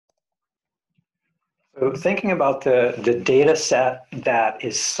So thinking about the data set that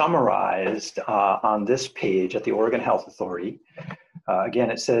is summarized on this page at the Oregon Health Authority,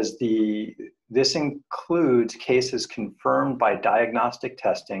 again, it says this includes cases confirmed by diagnostic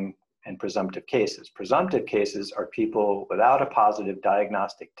testing and presumptive cases. Presumptive cases are people without a positive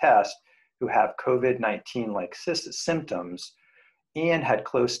diagnostic test who have COVID-19-like symptoms and had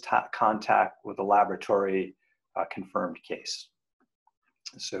close contact with a laboratory confirmed case.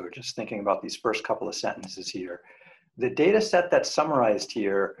 So just thinking about these first couple of sentences here. The data set that's summarized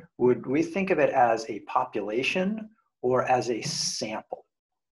here, would we think of it as a population or as a sample?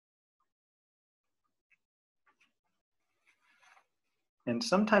 And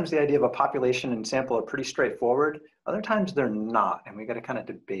sometimes the idea of a population and sample are pretty straightforward. Other times they're not, and we got to kind of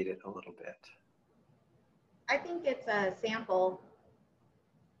debate it a little bit. I think it's a sample.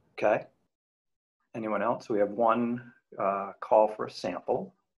 Okay. Anyone else? We have one call for a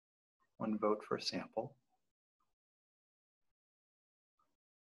sample, one vote for a sample.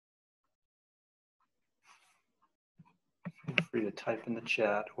 Feel free to type in the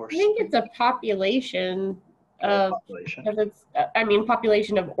chat or I think it's a population of, it's, I mean,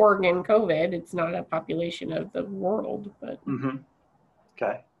 population of Oregon COVID. It's not a population of the world, but. Mm-hmm.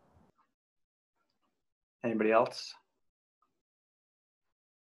 Okay. Anybody else?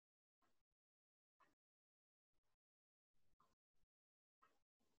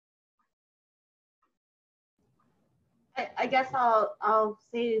 I guess I'll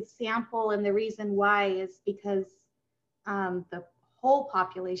say sample, and the reason why is because the whole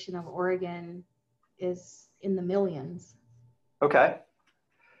population of Oregon is in the millions. Okay.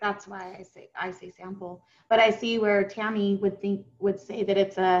 That's why I say sample. But I see where Tammy would say that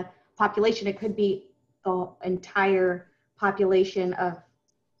it's a population. It could be the entire population of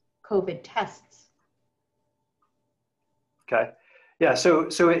COVID tests. Okay. Yeah, so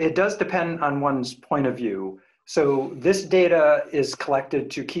it does depend on one's point of view. So this data is collected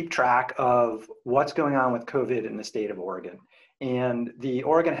to keep track of what's going on with COVID in the state of Oregon. And the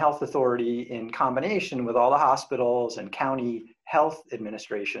Oregon Health Authority, in combination with all the hospitals and county health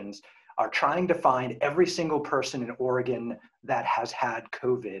administrations, are trying to find every single person in Oregon that has had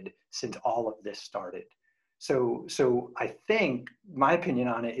COVID since all of this started. So I think my opinion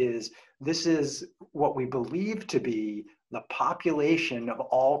on it is this is what we believe to be the population of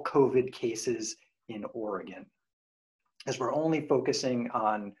all COVID cases in Oregon, as we're only focusing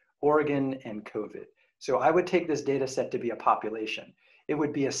on Oregon and COVID. So I would take this data set to be a population. It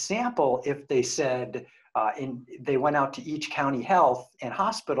would be a sample if they said, they went out to each county health and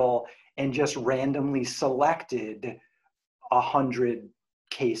hospital and just randomly selected 100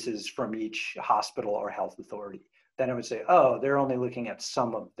 cases from each hospital or health authority. Then I would say, oh, they're only looking at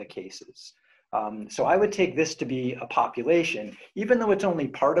some of the cases. So I would take this to be a population, even though it's only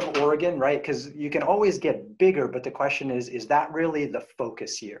part of Oregon, right? Because you can always get bigger, but the question is that really the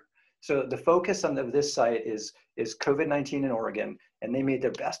focus here? So the focus on this site is COVID-19 in Oregon, and they made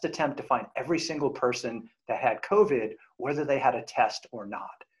their best attempt to find every single person that had COVID, whether they had a test or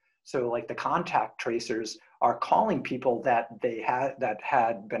not. So like the contact tracers are calling people that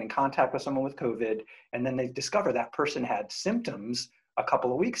had been in contact with someone with COVID, and then they discover that person had symptoms a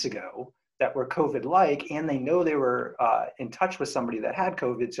couple of weeks ago that were COVID-like, and they know they were in touch with somebody that had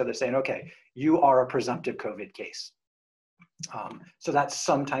COVID, so they're saying, okay, you are a presumptive COVID case. So that's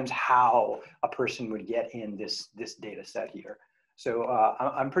sometimes how a person would get in this data set here. So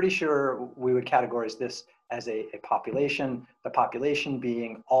I'm pretty sure we would categorize this as a population, the population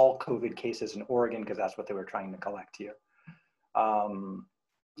being all COVID cases in Oregon, because that's what they were trying to collect here.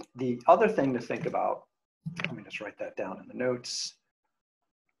 The other thing to think about, let me just write that down in the notes.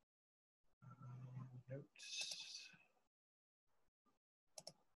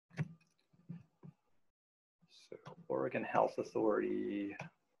 So Oregon Health Authority.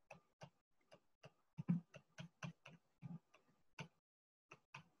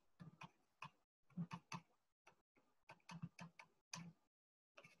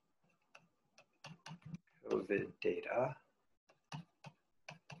 COVID data.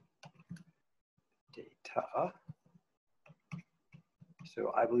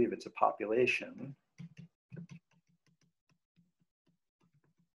 So I believe it's a population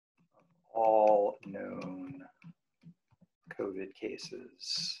of all known COVID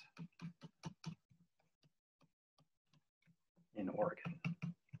cases in Oregon.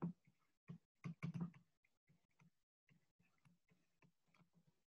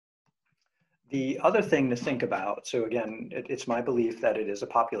 The other thing to think about, so again, it's my belief that it is a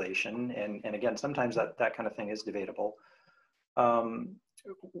population, and again, sometimes that kind of thing is debatable.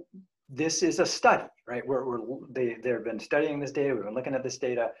 this is a study, right? They've been studying this data, we've been looking at this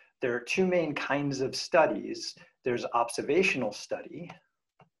data. There are two main kinds of studies. There's observational study,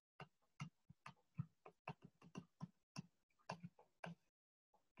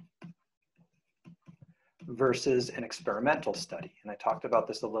 versus an experimental study. And I talked about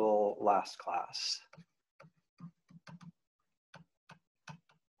this a little last class.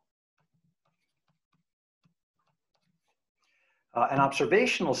 An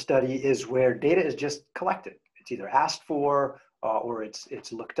observational study is where data is just collected. It's either asked for or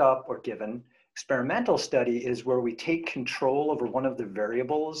it's looked up or given. Experimental study is where we take control over one of the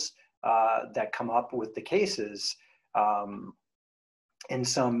variables that come up with the cases in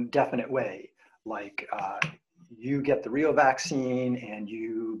some definite way. Like you get the real vaccine and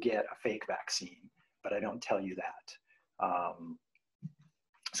you get a fake vaccine, but I don't tell you that.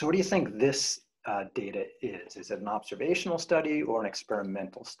 So what do you think this data is? Is it an observational study or an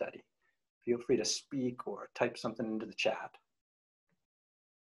experimental study? Feel free to speak or type something into the chat.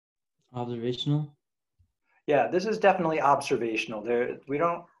 Observational? Yeah, this is definitely observational. We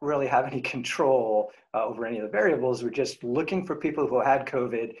don't really have any control over any of the variables. We're just looking for people who had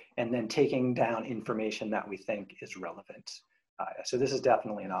COVID and then taking down information that we think is relevant. So this is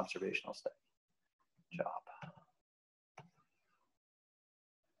definitely an observational study. Good job.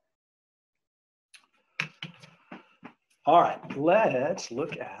 All right, let's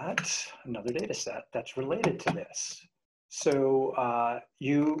look at another data set that's related to this. So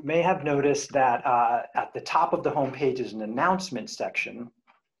you may have noticed that at the top of the homepage is an announcement section.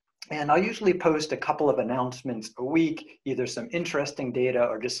 And I'll usually post a couple of announcements a week, either some interesting data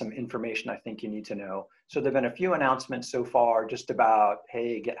or just some information I think you need to know. So there've been a few announcements so far just about,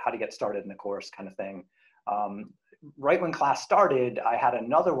 hey, how to get started in the course kind of thing. Right when class started, I had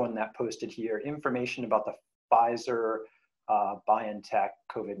another one that posted here, information about the Pfizer BioNTech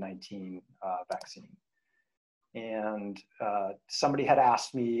COVID-19 vaccine. And somebody had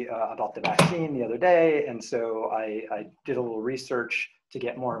asked me about the vaccine the other day, and so I did a little research to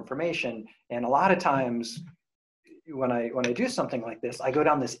get more information. And a lot of times when I do something like this, I go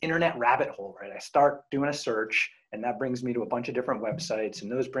down this internet rabbit hole, right? I start doing a search, and that brings me to a bunch of different websites,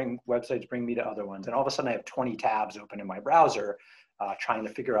 and those websites bring me to other ones. And all of a sudden I have 20 tabs open in my browser trying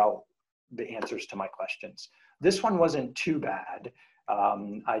to figure out the answers to my questions. This one wasn't too bad.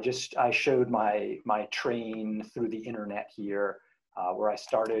 I showed my train through the internet here, where I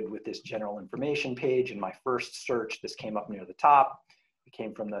started with this general information page. In my first search, this came up near the top. It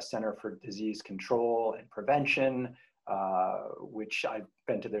came from the Center for Disease Control and Prevention, which I've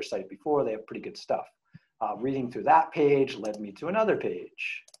been to their site before. They have pretty good stuff. Reading through that page led me to another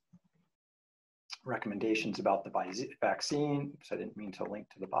page. Recommendations about the vaccine. So I didn't mean to link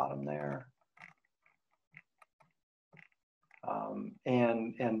to the bottom there.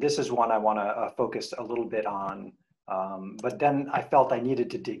 And this is one I want to focus a little bit on, but then I felt I needed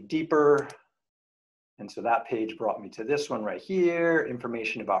to dig deeper. And so that page brought me to this one right here,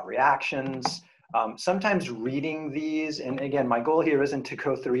 information about reactions. Sometimes reading these, and again, my goal here isn't to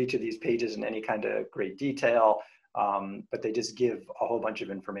go through each of these pages in any kind of great detail, but they just give a whole bunch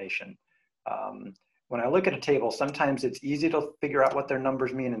of information. When I look at a table, sometimes it's easy to figure out what their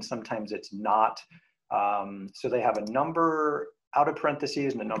numbers mean, and sometimes it's not. So they have a number out of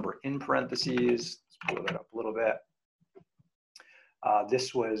parentheses and a number in parentheses. Let's pull that up a little bit.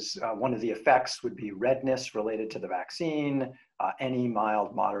 This was one of the effects would be redness related to the vaccine, any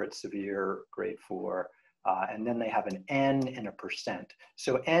mild, moderate, severe, grade 4. And then they have an N and a %.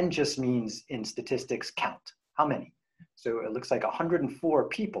 So N just means in statistics count, how many? So it looks like 104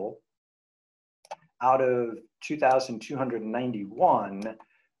 people out of 2,291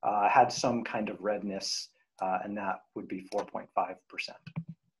 had some kind of redness, and that would be 4.5%.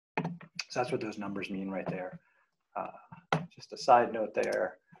 So that's what those numbers mean right there. Just a side note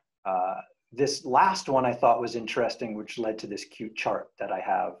there. This last one I thought was interesting, which led to this cute chart that I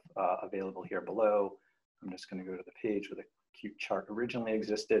have available here below. I'm just going to go to the page where the cute chart originally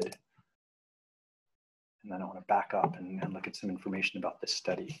existed. And then I want to back up and look at some information about this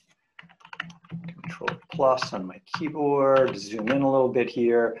study. Control plus on my keyboard, zoom in a little bit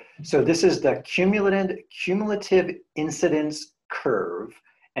here. So this is the cumulative incidence curve.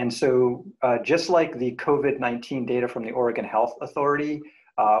 And so just like the COVID-19 data from the Oregon Health Authority,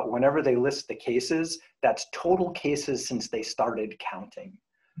 whenever they list the cases, that's total cases since they started counting.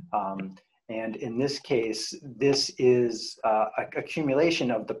 And in this case, this is a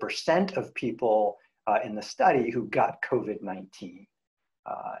accumulation of the % of people in the study who got COVID-19.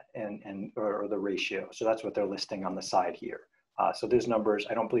 Or the ratio. So that's what they're listing on the side here. So those numbers,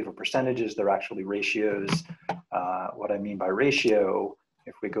 I don't believe are percentages, they're actually ratios. What I mean by ratio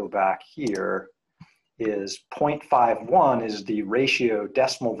if we go back here, is 0.51 is the ratio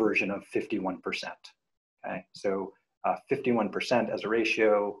decimal version of 51%. Okay, so 51% as a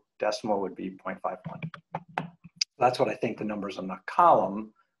ratio, decimal would be 0.51. That's what I think the numbers on the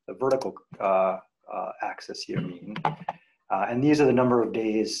column, the vertical axis here mean. And these are the number of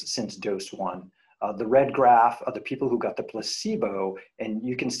days since dose 1. The red graph are the people who got the placebo, and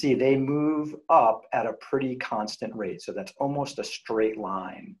you can see they move up at a pretty constant rate. So that's almost a straight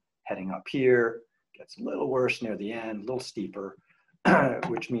line heading up here. Gets a little worse near the end, a little steeper,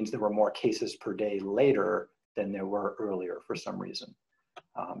 which means there were more cases per day later than there were earlier for some reason.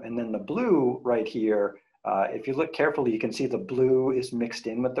 And then the blue right here, if you look carefully, you can see the blue is mixed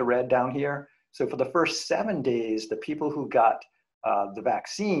in with the red down here. So for the first 7 days, the people who got the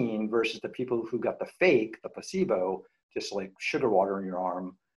vaccine versus the people who got the fake, the placebo, just like sugar water in your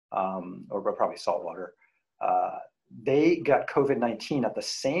arm, or probably salt water, they got COVID-19 at the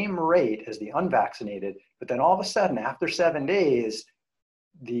same rate as the unvaccinated, but then all of a sudden, after 7 days,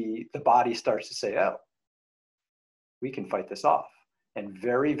 the body starts to say, oh, we can fight this off. And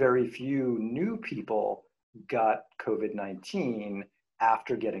very, very few new people got COVID-19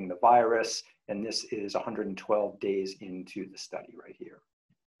 after getting the virus, and this is 112 days into the study right here.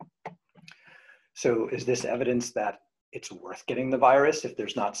 So is this evidence that it's worth getting the virus if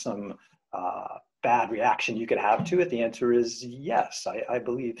there's not some bad reaction you could have to it? The answer is yes, I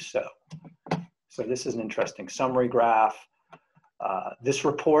believe so. So this is an interesting summary graph. This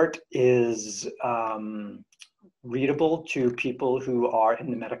report is readable to people who are in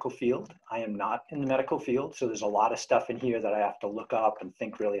the medical field. I am not in the medical field, so there's a lot of stuff in here that I have to look up and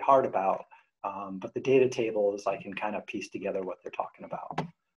think really hard about. But the data tables, I can kind of piece together what they're talking about.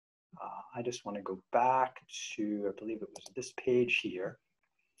 I just want to go back to, I believe it was this page here.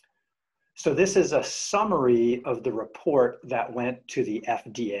 So this is a summary of the report that went to the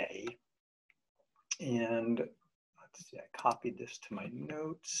FDA. And let's see, I copied this to my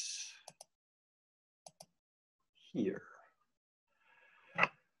notes here.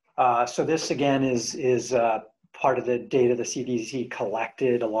 So this again is part of the data the CDC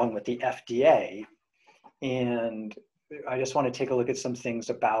collected along with the FDA. And I just want to take a look at some things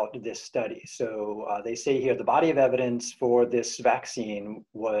about this study. So they say here, the body of evidence for this vaccine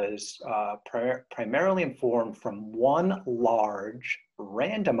was primarily informed from one large,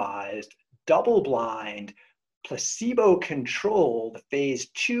 randomized, double-blind, placebo-controlled phase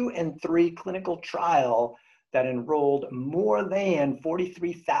 2 and 3 clinical trial that enrolled more than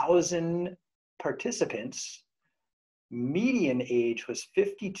 43,000 participants. Median age was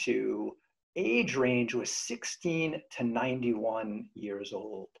 52. Age range was 16 to 91 years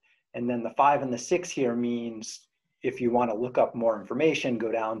old. And then the 5 and the 6 here means if you want to look up more information,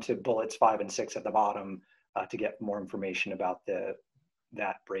 go down to bullets 5 and 6 at the bottom to get more information about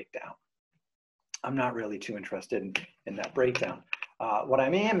that breakdown. I'm not really too interested in that breakdown. What I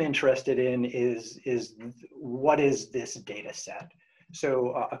am interested in is what is this data set?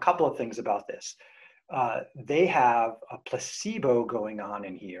 So a couple of things about this. They have a placebo going on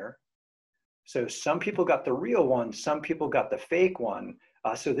in here. So some people got the real one, some people got the fake one.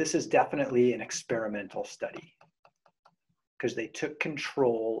 So this is definitely an experimental study because they took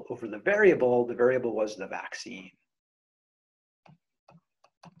control over the variable. The variable was the vaccine.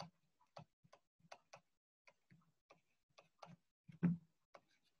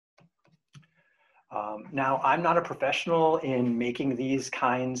 Now, I'm not a professional in making these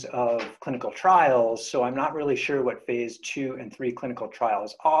kinds of clinical trials, so I'm not really sure what phase 2 and 3 clinical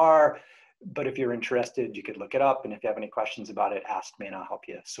trials are. But if you're interested, you could look it up. And if you have any questions about it, ask me and I'll help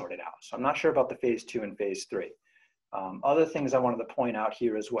you sort it out. So I'm not sure about the phase 2 and phase 3. Other things I wanted to point out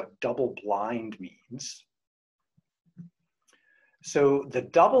here is what double blind means. So the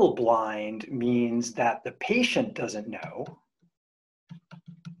double blind means that the patient doesn't know.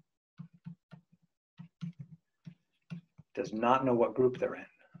 Does not know what group they're in.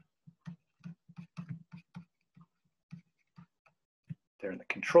 They're in the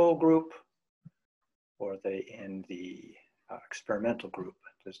control group, or they in the experimental group,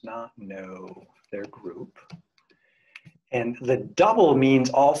 does not know their group. And the double means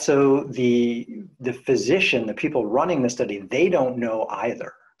also the physician, the people running the study, they don't know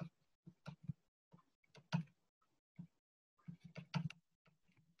either.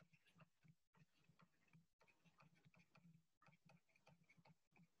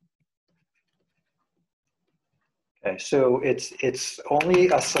 Okay, so it's only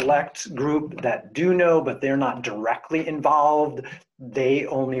a select group that do know, but they're not directly involved. They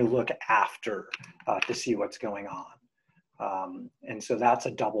only look after to see what's going on. And so that's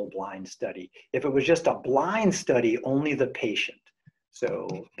a double blind study. If it was just a blind study, only the patient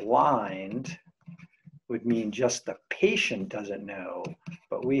So blind would mean just the patient doesn't know,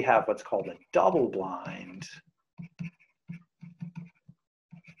 but we have what's called a double blind,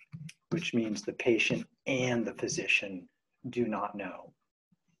 which means the patient and the physician do not know.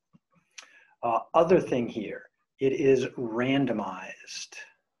 Other thing here, it is randomized.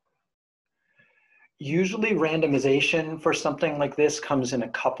 Usually randomization for something like this comes in a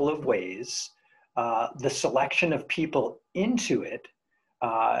couple of ways. The selection of people into it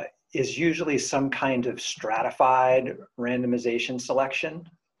is usually some kind of stratified randomization selection.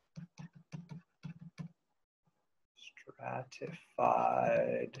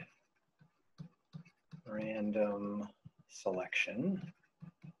 Stratified random selection.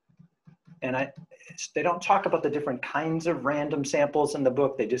 And they don't talk about the different kinds of random samples in the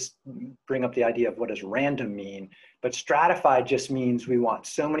book. They just bring up the idea of what does random mean. But stratified just means we want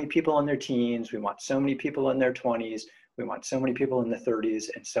so many people in their teens, we want so many people in their 20s, we want so many people in the 30s,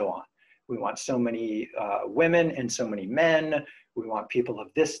 and so on. We want so many women and so many men. We want people of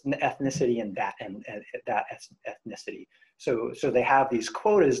this ethnicity and that ethnicity. So they have these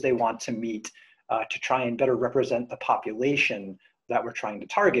quotas they want to meet to try and better represent the population that we're trying to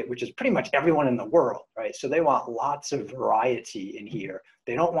target, which is pretty much everyone in the world, right? So they want lots of variety in here.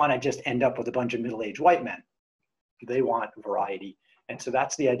 They don't want to just end up with a bunch of middle-aged white men. They want variety. And so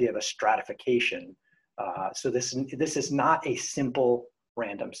that's the idea of a stratification. So this is not a simple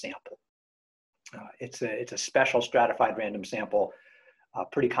random sample. It's a special stratified random sample,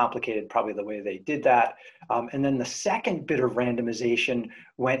 pretty complicated probably the way they did that. And then the second bit of randomization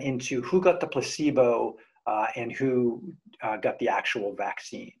went into who got the placebo and who got the actual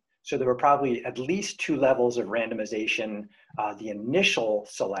vaccine. So there were probably at least 2 levels of randomization, the initial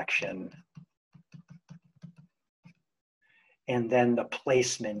selection, and then the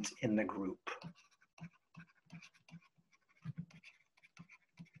placement in the group.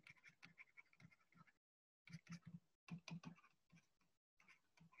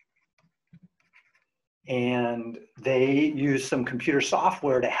 And they use some computer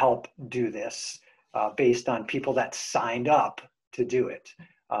software to help do this based on people that signed up to do it.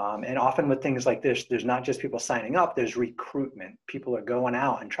 And often with things like this, there's not just people signing up, there's recruitment. People are going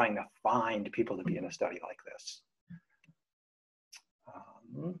out and trying to find people to be in a study like this.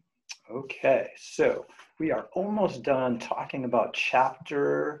 Okay, so we are almost done talking about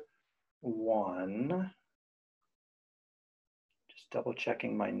chapter 1. Double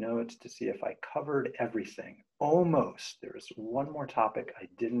checking my notes to see if I covered everything. Almost. There's one more topic I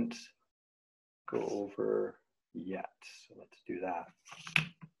didn't go over yet. So let's do that.